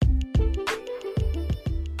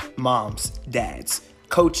moms, dads,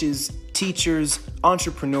 coaches, teachers,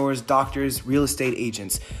 entrepreneurs, doctors, real estate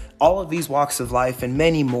agents. All of these walks of life and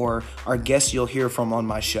many more are guests you'll hear from on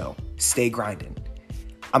my show, Stay Grindin'.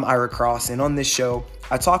 I'm Ira Cross, and on this show,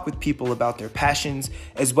 I talk with people about their passions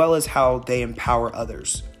as well as how they empower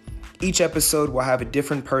others. Each episode will have a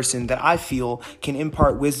different person that I feel can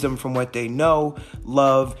impart wisdom from what they know,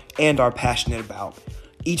 love, and are passionate about.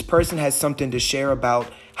 Each person has something to share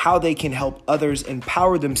about how they can help others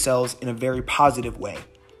empower themselves in a very positive way.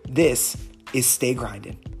 This is Stay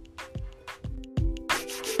Grindin'.